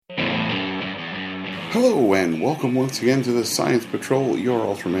Hello and welcome once again to the Science Patrol, your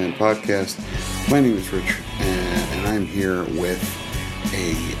Ultraman podcast. My name is Rich and I'm here with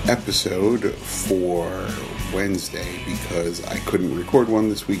a episode for Wednesday because I couldn't record one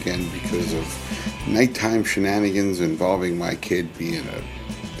this weekend because of nighttime shenanigans involving my kid being a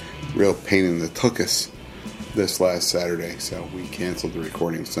real pain in the tuchus this last Saturday, so we canceled the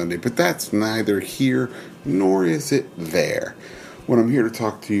recording Sunday. But that's neither here nor is it there. What I'm here to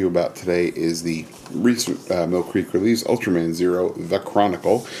talk to you about today is the recent Mill Creek release, Ultraman Zero, The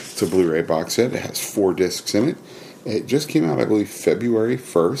Chronicle. It's a Blu-ray box set. It has 4 discs in it. It just came out, I believe, February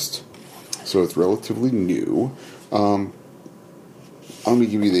 1st, so it's relatively new. Let me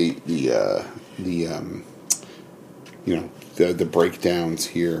give you the breakdowns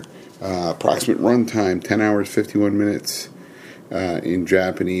here. Approximate runtime, 10 hours, 51 minutes in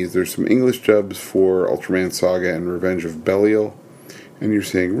Japanese. There's some English dubs for Ultraman Saga and Revenge of Belial. And you're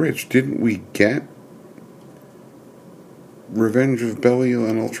saying, Rich, didn't we get Revenge of Belial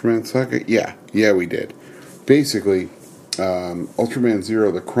and Ultraman Saga? Yeah, we did. Basically, Ultraman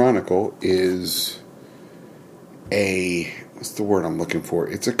Zero, The Chronicle, is what's the word I'm looking for?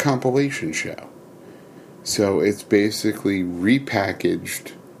 It's a compilation show. So it's basically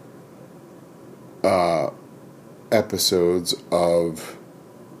repackaged episodes of...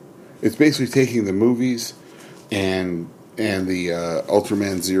 It's basically taking the movies and the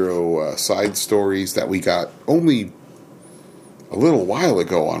Ultraman Zero side stories that we got only a little while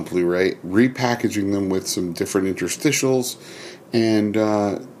ago on Blu-ray, repackaging them with some different interstitials and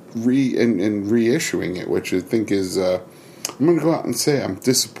reissuing it, which I think is... I'm going to go out and say I'm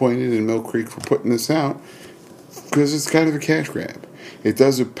disappointed in Mill Creek for putting this out because it's kind of a cash grab. It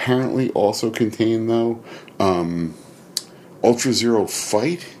does apparently also contain, though, Ultra Zero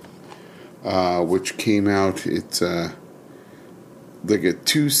Fight, which came out. It's like a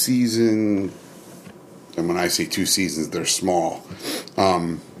 2-season, and when I say 2 seasons, they're small.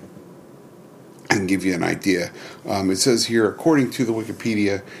 I can give you an idea. It says here, according to the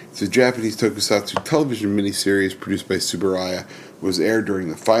Wikipedia, it's a Japanese tokusatsu television miniseries produced by Tsuburaya, was aired during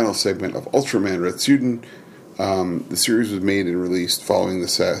the final segment of Ultraman Retsuden. The series was made and released following the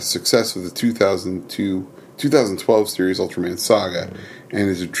success of the 2012 series Ultraman Saga, and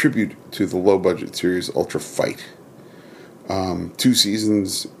is a tribute to the low-budget series Ultra Fight. 2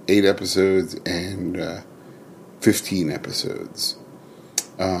 seasons, 8 episodes, and 15 episodes.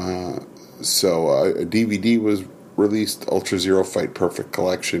 So a DVD was released, Ultra Zero Fight Perfect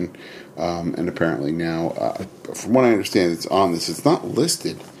Collection, and apparently now, from what I understand, it's on this. It's not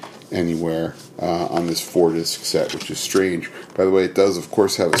listed anywhere on this 4-disc set, which is strange. By the way, it does, of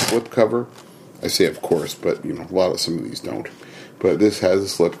course, have a slipcover. I say of course, but some of these don't. But this has a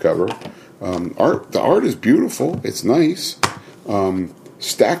slipcover. The art is beautiful. It's nice.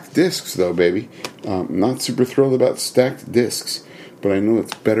 Stacked discs, though, baby. Not super thrilled about stacked discs, but I know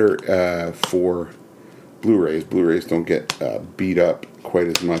it's better for Blu-rays. Blu-rays don't get beat up quite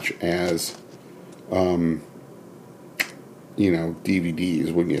as much as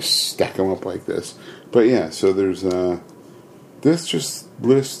DVDs when you stack them up like this. But yeah, so there's this just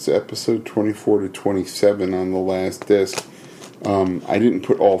lists episode 24 to 27 on the last disc. I didn't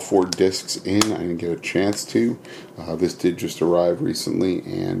put all 4 discs in. I didn't get a chance to. This did just arrive recently,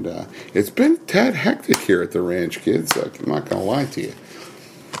 and it's been tad hectic here at the ranch, kids. I'm not going to lie to you.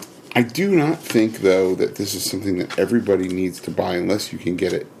 I do not think, though, that this is something that everybody needs to buy unless you can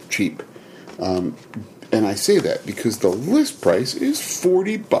get it cheap. And I say that because the list price is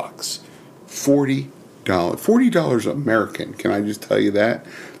 $40. $40 American. Can I just tell you that?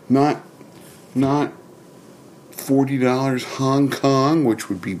 Not $40 Hong Kong, which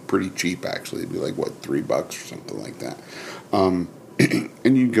would be pretty cheap, actually. It'd be like, $3 or something like that. And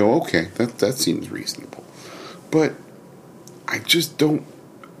you'd go, okay, that seems reasonable. But I just don't,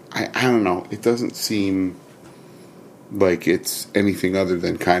 I don't know. It doesn't seem like it's anything other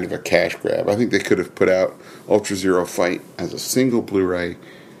than kind of a cash grab. I think they could have put out Ultra Zero Fight as a single Blu-ray,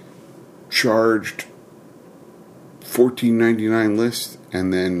 charged $14.99 list,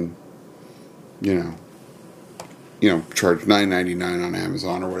 and then, charge $9.99 on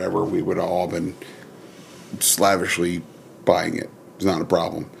Amazon or whatever. We would have all been slavishly buying it. It's not a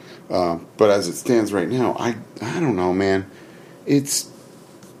problem. But as it stands right now, I don't know, man.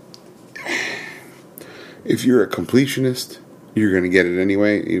 If you're a completionist, you're going to get it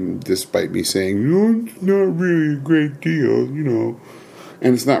anyway, even despite me saying, no, it's not really a great deal,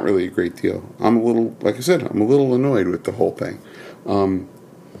 And it's not really a great deal. I'm a little annoyed with the whole thing.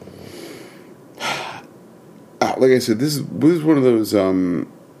 Like I said, this is one of those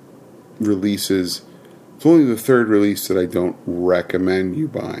releases. It's only the 3rd release that I don't recommend you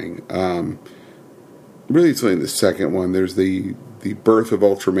buying. really it's only the second one. There's the Birth of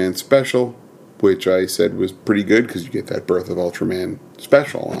Ultraman special, which I said was pretty good because you get that Birth of Ultraman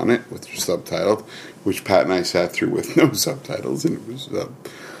special on it, which is subtitled, which Pat and I sat through with no subtitles, and it was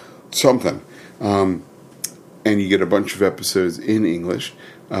something. And you get a bunch of episodes in English.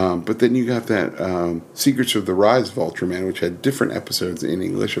 But then you got that Secrets of the Rise of Ultraman, which had different episodes in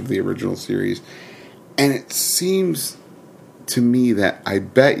English of the original series. And it seems to me that I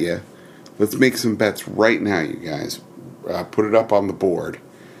bet you, let's make some bets right now, you guys. Put it up on the board.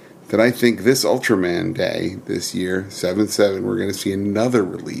 That I think this Ultraman Day this year, 7/7, we're going to see another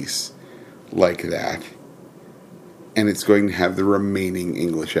release like that. And it's going to have the remaining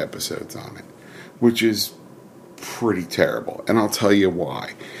English episodes on it, which is pretty terrible. And I'll tell you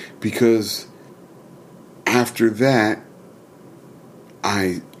why. Because after that,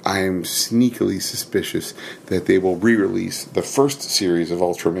 I am sneakily suspicious that they will re-release the first series of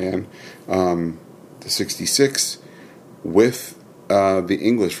Ultraman, the 66, with the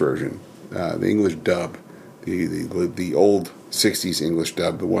English version, the English dub, the old 60s English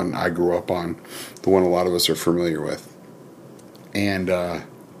dub, the one I grew up on, the one a lot of us are familiar with. And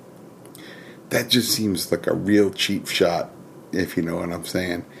that just seems like a real cheap shot, if you know what I'm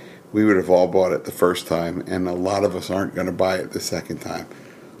saying. We would have all bought it the first time, and a lot of us aren't going to buy it the second time.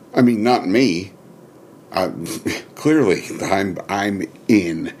 I mean, not me. Clearly, I'm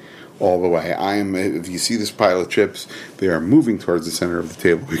in all the way. If you see this pile of chips, they are moving towards the center of the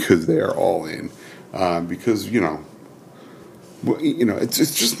table because they are all in. Because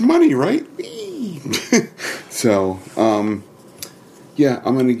it's just money, right? So, yeah,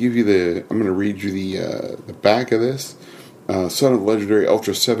 I'm going to read you the back of this. Son of legendary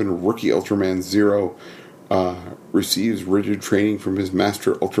Ultra 7 rookie Ultraman Zero receives rigid training from his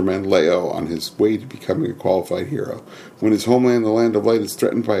master Ultraman Leo on his way to becoming a qualified hero. When his homeland, the Land of Light, is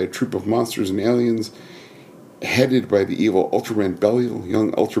threatened by a troop of monsters and aliens headed by the evil Ultraman Belial,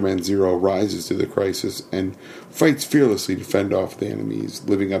 young Ultraman Zero rises to the crisis and fights fearlessly to fend off the enemies,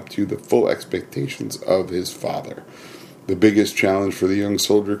 living up to the full expectations of his father. The biggest challenge for the young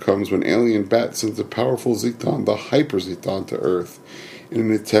soldier comes when Alien Bat sends a powerful Zeton, the Hyper Zeton, to Earth in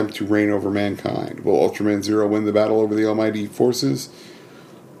an attempt to reign over mankind. Will Ultraman Zero win the battle over the almighty forces?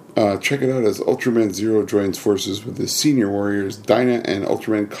 Check it out as Ultraman Zero joins forces with his senior warriors Dyna and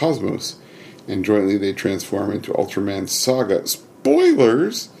Ultraman Cosmos, and jointly they transform into Ultraman Saga.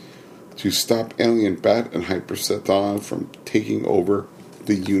 Spoilers! To stop Alien Bat and Hyper Zeton from taking over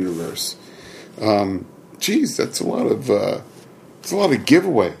the universe. Geez, that's a lot of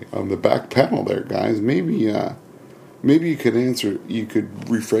giveaway on the back panel there, guys. Maybe you could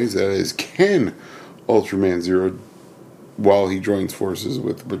rephrase that as, can Ultraman Zero, while he joins forces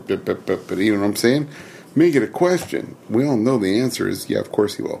with, but you know what I'm saying? Make it a question. We all know the answer is, yeah, of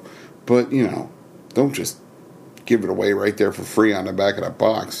course he will. But, don't just give it away right there for free on the back of the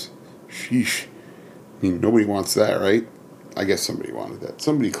box. Sheesh. I mean, nobody wants that, right? I guess somebody wanted that.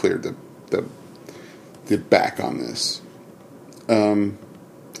 Somebody cleared the back on this. But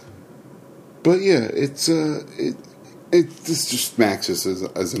yeah, this just smacks us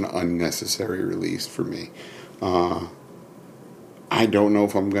as an unnecessary release for me. I don't know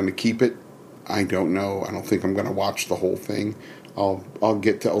if I'm going to keep it. I don't know. I don't think I'm going to watch the whole thing. I'll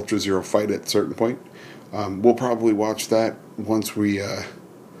get to Ultra Zero Fight at a certain point. We'll probably watch that once we do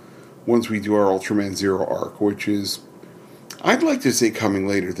our Ultraman Zero arc, which is, I'd like to say, coming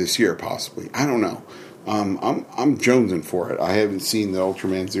later this year, possibly. I don't know. I'm jonesing for it. I haven't seen the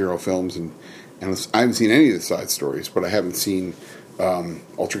Ultraman Zero films, and I haven't seen any of the side stories, but I haven't seen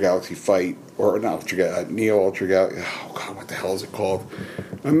Ultra Galaxy Fight, or not Neo Ultra Galaxy. Oh God, what the hell is it called?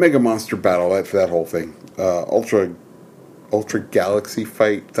 A Mega Monster Battle. That whole thing. Ultra Galaxy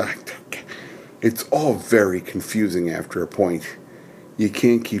Fight. It's all very confusing after a point. You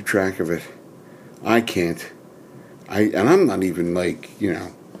can't keep track of it. I can't. And I'm not even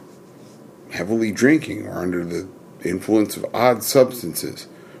heavily drinking or under the influence of odd substances,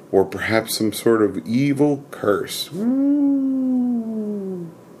 or perhaps some sort of evil curse.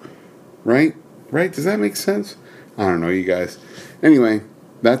 Ooh. Right? Does that make sense? I don't know, you guys. Anyway,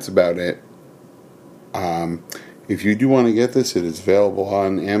 that's about it. If you do want to get this, it is available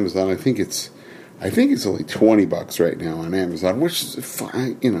on Amazon. I think it's only $20 right now on Amazon, which is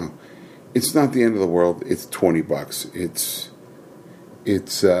fine. It's not the end of the world. It's $20.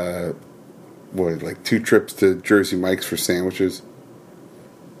 It's like 2 trips to Jersey Mike's for sandwiches.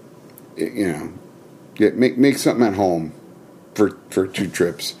 Make something at home for 2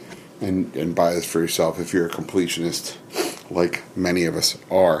 trips and buy this for yourself if you're a completionist, like many of us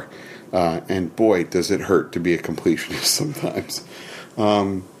are. And boy, does it hurt to be a completionist sometimes.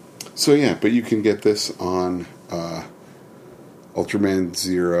 So yeah, but you can get this on Ultraman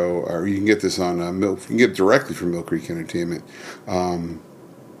Zero, or you can get this on Milk. You can get it directly from Milk Creek Entertainment.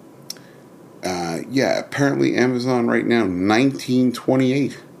 Yeah, apparently Amazon right now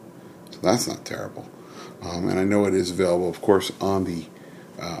 $19.28. So that's not terrible. And I know it is available, of course, on the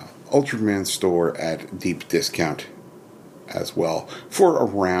Ultraman store at deep discount as well for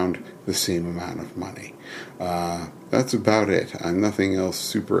around the same amount of money. That's about it. Nothing else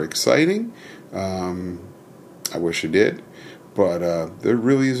super exciting. I wish I did, but there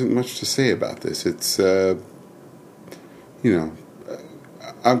really isn't much to say about this. It's,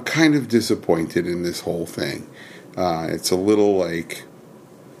 I'm kind of disappointed in this whole thing. It's a little like,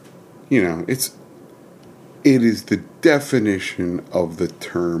 it is the definition of the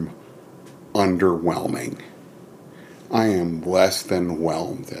term underwhelming. I am less than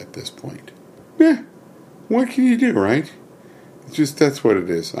whelmed at this point. Yeah, what can you do, right? It's just, that's what it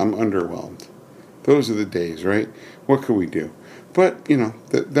is. I'm underwhelmed. Those are the days, right? What can we do? But,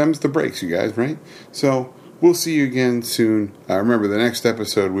 them's the breaks, you guys, right? So, we'll see you again soon. Remember, the next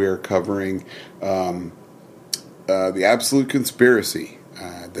episode we are covering The Absolute Conspiracy,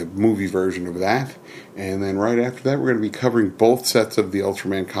 the movie version of that. And then right after that, we're going to be covering both sets of the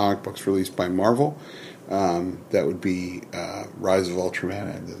Ultraman comic books released by Marvel. That would be Rise of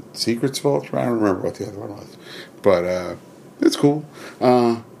Ultraman and the Secrets of Ultraman. I don't remember what the other one was. But it's cool.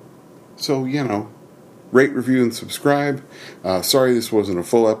 So, rate, review, and subscribe. Sorry this wasn't a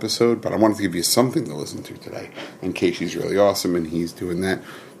full episode, but I wanted to give you something to listen to today, in case he's really awesome and he's doing that.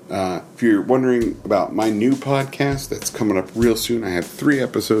 If you're wondering about my new podcast that's coming up real soon, I have 3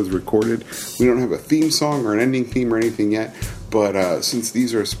 episodes recorded. We don't have a theme song or an ending theme or anything yet, but since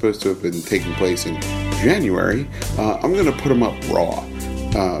these are supposed to have been taking place in January, I'm going to put them up raw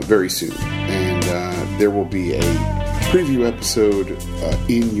very soon. And there will be a preview episode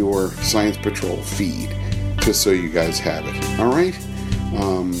in your Science Patrol feed, just so you guys have it. All right?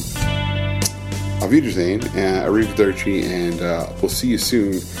 Auf Wiedersehen, arrivederci, and we'll see you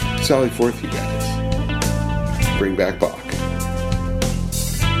soon. Sally forth, you guys. Bring back Bach.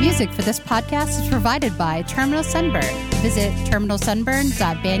 Music for this podcast is provided by Terminal Sunburn. Visit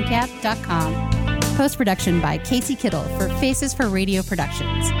terminalsunburn.bandcamp.com. Post-production by Casey Kittle for Faces for Radio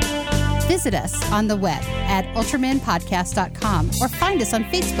Productions. Visit us on the web at ultramanpodcast.com or find us on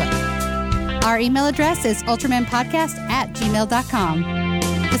Facebook. Our email address is ultramanpodcast@gmail.com.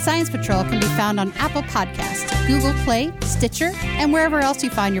 The Science Patrol can be found on Apple Podcasts, Google Play, Stitcher, and wherever else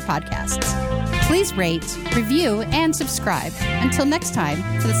you find your podcasts. Please rate, review, and subscribe. Until next time,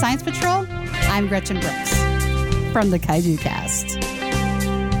 for the Science Patrol, I'm Gretchen Brooks from the Kaiju Cast.